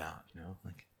feeling about,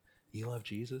 like, you love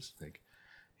Jesus? Like,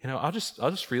 I'll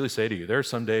just freely say to you, there are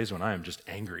some days when I am just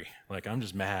angry. Like, I'm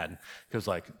just mad because,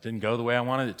 like, it didn't go the way I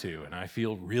wanted it to. And I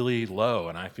feel really low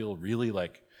and I feel really,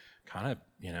 like, kind of,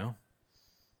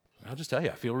 I'll just tell you,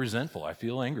 I feel resentful. I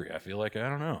feel angry. I feel like, I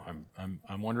don't know.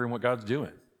 I'm wondering what God's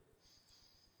doing.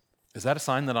 Is that a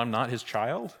sign that I'm not his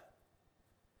child?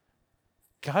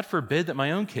 God forbid that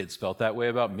my own kids felt that way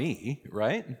about me,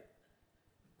 right?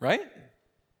 Right?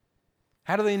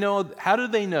 How do they know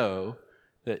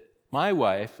that my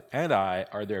wife and I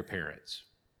are their parents?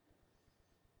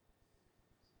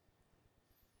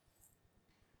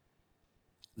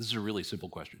 This is a really simple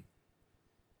question.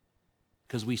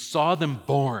 Because we saw them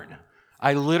born.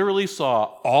 I literally saw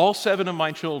all 7 of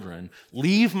my children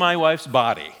leave my wife's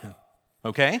body.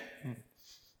 Okay?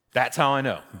 That's how I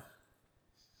know.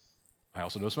 I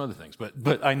also know some other things,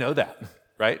 but I know that,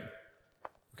 right?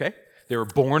 Okay? They were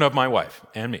born of my wife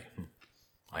and me.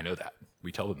 I know that.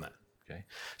 We tell them that. Okay?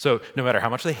 So no matter how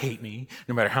much they hate me,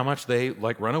 no matter how much they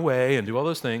run away and do all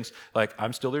those things,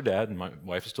 I'm still their dad and my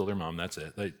wife is still their mom. That's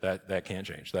it. That can't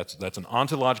change. That's an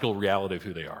ontological reality of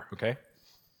who they are. Okay?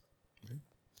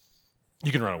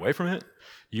 You can run away from it.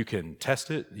 You can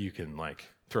test it. You can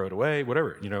throw it away.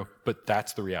 Whatever. But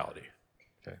that's the reality.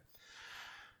 Okay.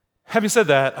 Having said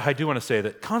that, I do want to say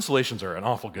that consolations are an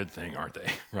awful good thing, aren't they?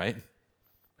 Right?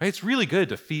 It's really good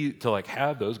to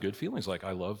have those good feelings. Like,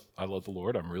 I love the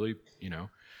Lord. I'm really,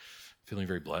 feeling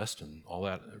very blessed and all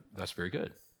that. That's very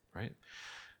good, right?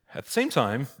 At the same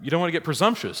time, you don't want to get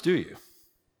presumptuous, do you?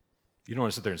 You don't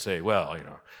want to sit there and say, well,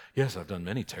 yes, I've done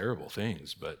many terrible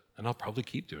things, and I'll probably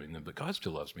keep doing them, but God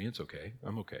still loves me. It's okay.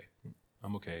 I'm okay.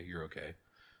 I'm okay. You're okay.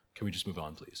 Can we just move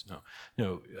on, please?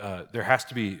 No. There has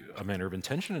to be a manner of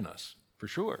intention in us, for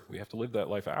sure. We have to live that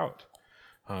life out.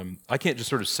 I can't just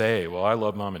sort of say, well, I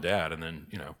love mom and dad, and then,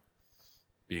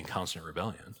 be in constant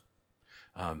rebellion.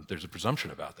 There's a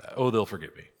presumption about that. Oh, they'll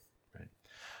forgive me.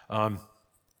 Right?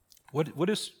 What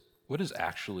is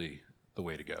actually the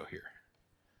way to go here?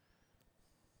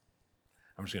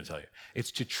 I'm just going to tell you.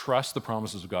 It's to trust the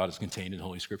promises of God as contained in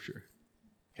Holy Scripture.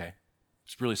 Okay?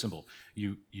 It's really simple.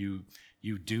 You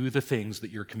do the things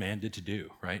that you're commanded to do,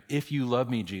 right? If you love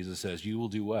me, Jesus says, you will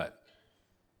do what?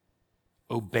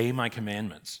 Obey my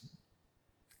commandments.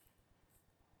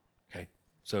 Okay?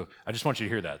 So I just want you to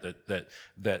hear that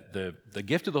the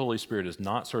gift of the Holy Spirit is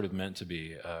not sort of meant to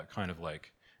be kind of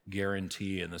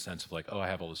guarantee in the sense of I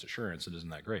have all this assurance and isn't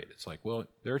that great? It's well,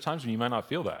 there are times when you might not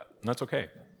feel that, and that's okay.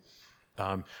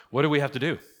 What do we have to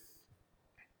do?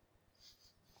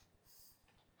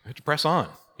 We have to press on,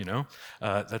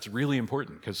 That's really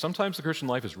important because sometimes the Christian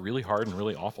life is really hard and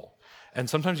really awful. And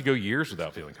sometimes you go years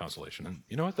without feeling consolation. And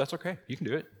you know what? That's okay. You can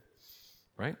do it,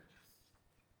 right?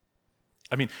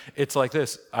 I mean, it's like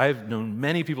this. I've known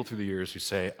many people through the years who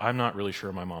say, I'm not really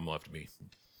sure my mom loved me.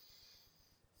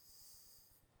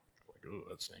 Oh,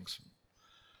 that stinks.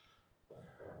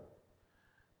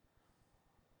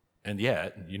 And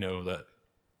yet,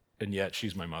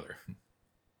 she's my mother,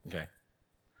 okay?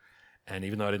 And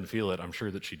even though I didn't feel it, I'm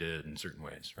sure that she did in certain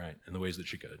ways, right? In the ways that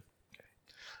she could,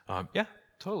 okay? Yeah,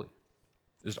 totally.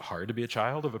 Is it hard to be a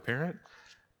child of a parent?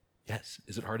 Yes.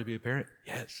 Is it hard to be a parent?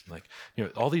 Yes. Like,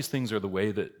 all these things are the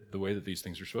way that these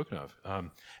things are spoken of.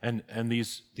 And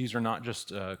these are not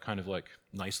just kind of like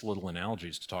nice little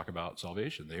analogies to talk about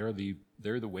salvation. They're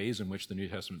the ways in which the New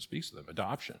Testament speaks of them.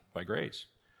 Adoption by grace.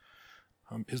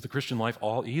 Is the Christian life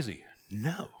all easy?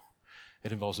 No.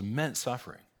 It involves immense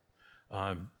suffering.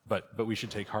 But we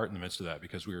should take heart in the midst of that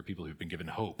because we are people who've been given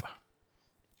hope.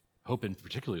 Hope in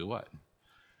particularly what?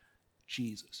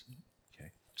 Jesus.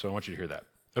 Okay. So I want you to hear that.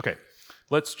 Okay,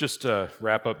 let's just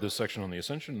wrap up this section on the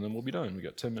ascension, and then we'll be done. We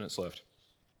got 10 minutes left.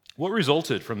 What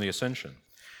resulted from the ascension?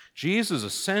 Jesus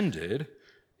ascended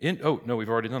in. Oh no, we've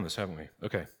already done this, haven't we?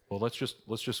 Okay. Well, let's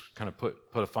just kind of put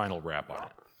a final wrap on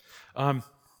it.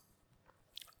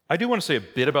 I do want to say a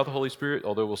bit about the Holy Spirit,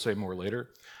 although we'll say more later.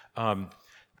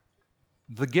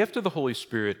 The gift of the Holy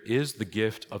Spirit is the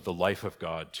gift of the life of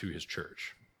God to His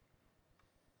church.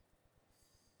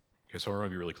 Okay, so I want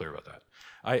to be really clear about that.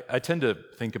 I tend to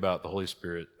think about the Holy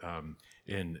Spirit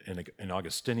in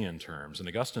Augustinian terms, and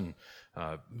Augustine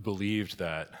believed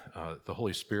that the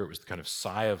Holy Spirit was the kind of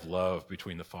sigh of love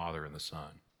between the Father and the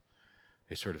Son.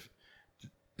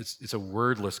 It's a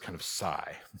wordless kind of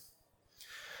sigh.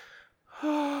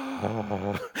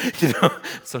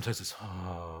 Sometimes it's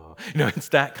it's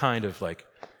that kind of like.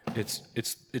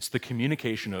 It's the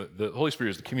communication of the Holy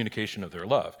Spirit is the communication of their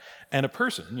love, and a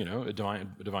person, a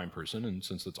divine person, and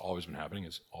since that's always been happening,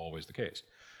 is always the case.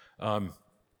 And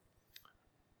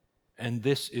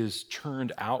this is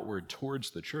turned outward towards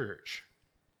the church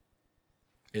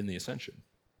in the ascension,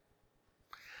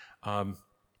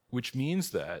 which means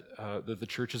that the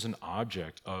church is an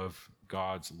object of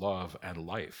God's love and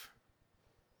life.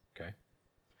 Okay,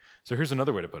 so here's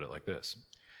another way to put it like this: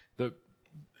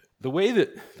 The way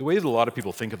that a lot of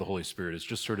people think of the Holy Spirit is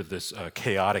just sort of this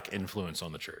chaotic influence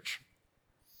on the church,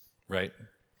 right?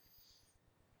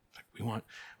 Like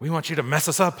we want you to mess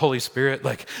us up, Holy Spirit.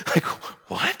 Like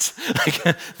what? Like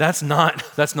that's not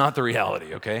the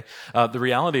reality. Okay, the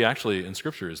reality actually in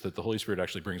Scripture is that the Holy Spirit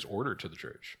actually brings order to the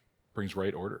church, brings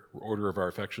right order of our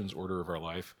affections, order of our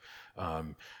life,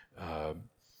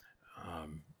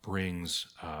 brings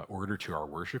order to our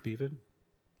worship even.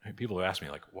 People have asked me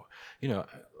like,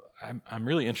 I'm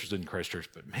really interested in Christ Church,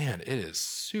 but man, it is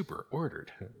super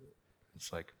ordered.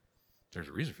 It's like, there's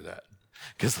a reason for that.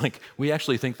 Because like, we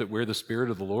actually think that where the Spirit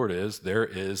of the Lord is, there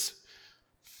is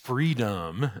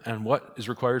freedom. And what is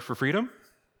required for freedom?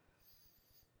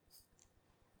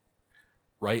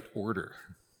 Right order.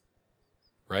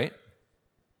 Right?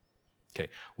 Okay.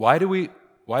 Why do we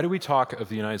talk of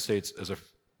the United States as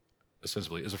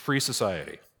ostensibly as a free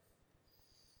society?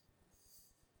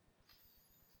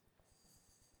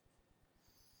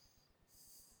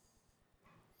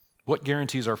 What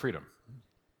guarantees our freedom?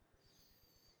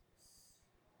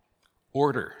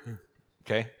 Order.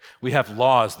 Okay? We have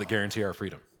laws that guarantee our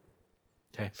freedom.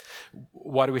 Okay?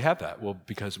 Why do we have that? Well,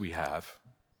 because we have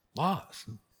laws.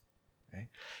 Okay?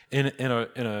 In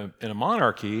a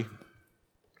monarchy,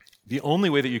 the only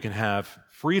way that you can have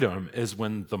freedom is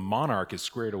when the monarch is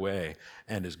squared away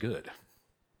and is good.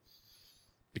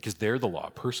 Because they're the law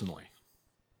personally.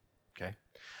 Okay?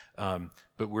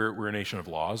 But we're a nation of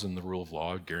laws, and the rule of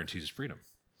law guarantees freedom.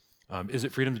 Is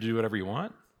it freedom to do whatever you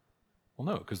want? Well,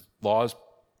 no, because laws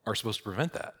are supposed to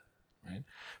prevent that, right?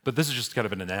 But this is just kind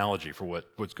of an analogy for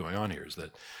what's going on here, is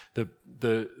that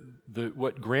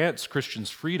what grants Christians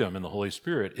freedom in the Holy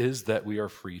Spirit is that we are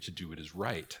free to do what is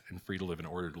right, and free to live an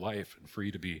ordered life, and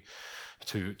free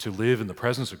to live in the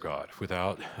presence of God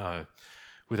without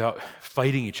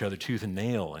fighting each other tooth and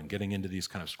nail and getting into these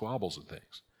kind of squabbles and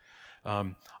things.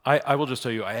 I will just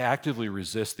tell you, I actively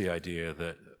resist the idea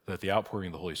that the outpouring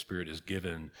of the Holy Spirit is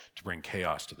given to bring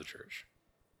chaos to the church.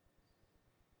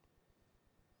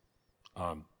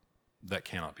 That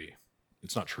cannot be.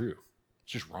 It's not true.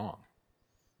 It's just wrong.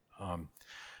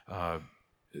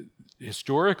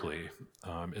 Historically,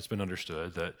 it's been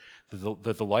understood that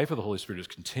the life of the Holy Spirit is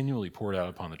continually poured out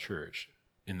upon the church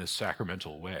in this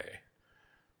sacramental way,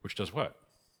 which does what?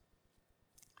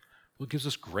 Well, it gives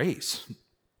us grace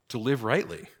to live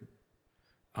rightly,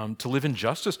 to live in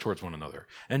justice towards one another.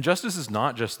 And justice is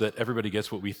not just that everybody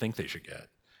gets what we think they should get.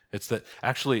 It's that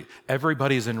actually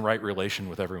everybody's in right relation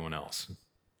with everyone else.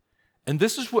 And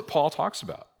this is what Paul talks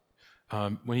about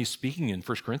when he's speaking in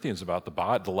 1 Corinthians about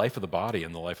the life of the body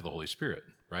and the life of the Holy Spirit,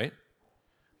 right?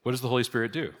 What does the Holy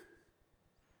Spirit do?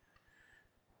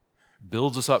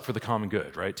 Builds us up for the common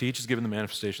good, right? To each is given the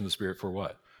manifestation of the Spirit for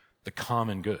what? The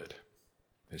common good.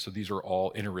 Okay, so these are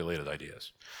all interrelated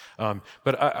ideas.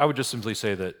 But I would just simply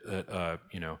say that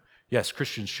yes,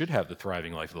 Christians should have the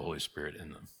thriving life of the Holy Spirit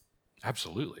in them.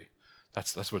 Absolutely.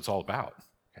 That's what it's all about.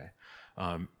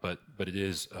 but it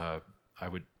is, I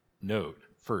would note,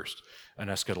 first, an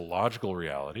eschatological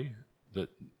reality that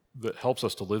helps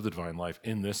us to live the divine life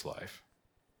in this life.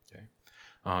 Okay?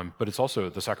 But it's also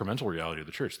the sacramental reality of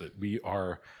the church, that we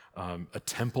are a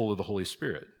temple of the Holy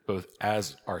Spirit, both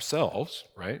as ourselves,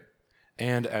 right,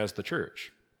 and as the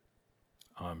church.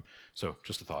 So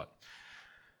just a thought.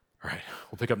 All right,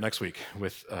 we'll pick up next week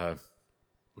with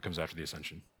what comes after the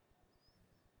ascension.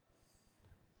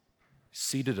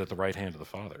 Seated at the right hand of the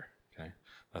Father. Okay,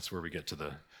 that's where we get to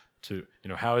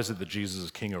how is it that Jesus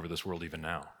is king over this world even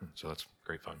now? So that's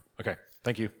great fun. Okay,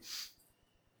 thank you.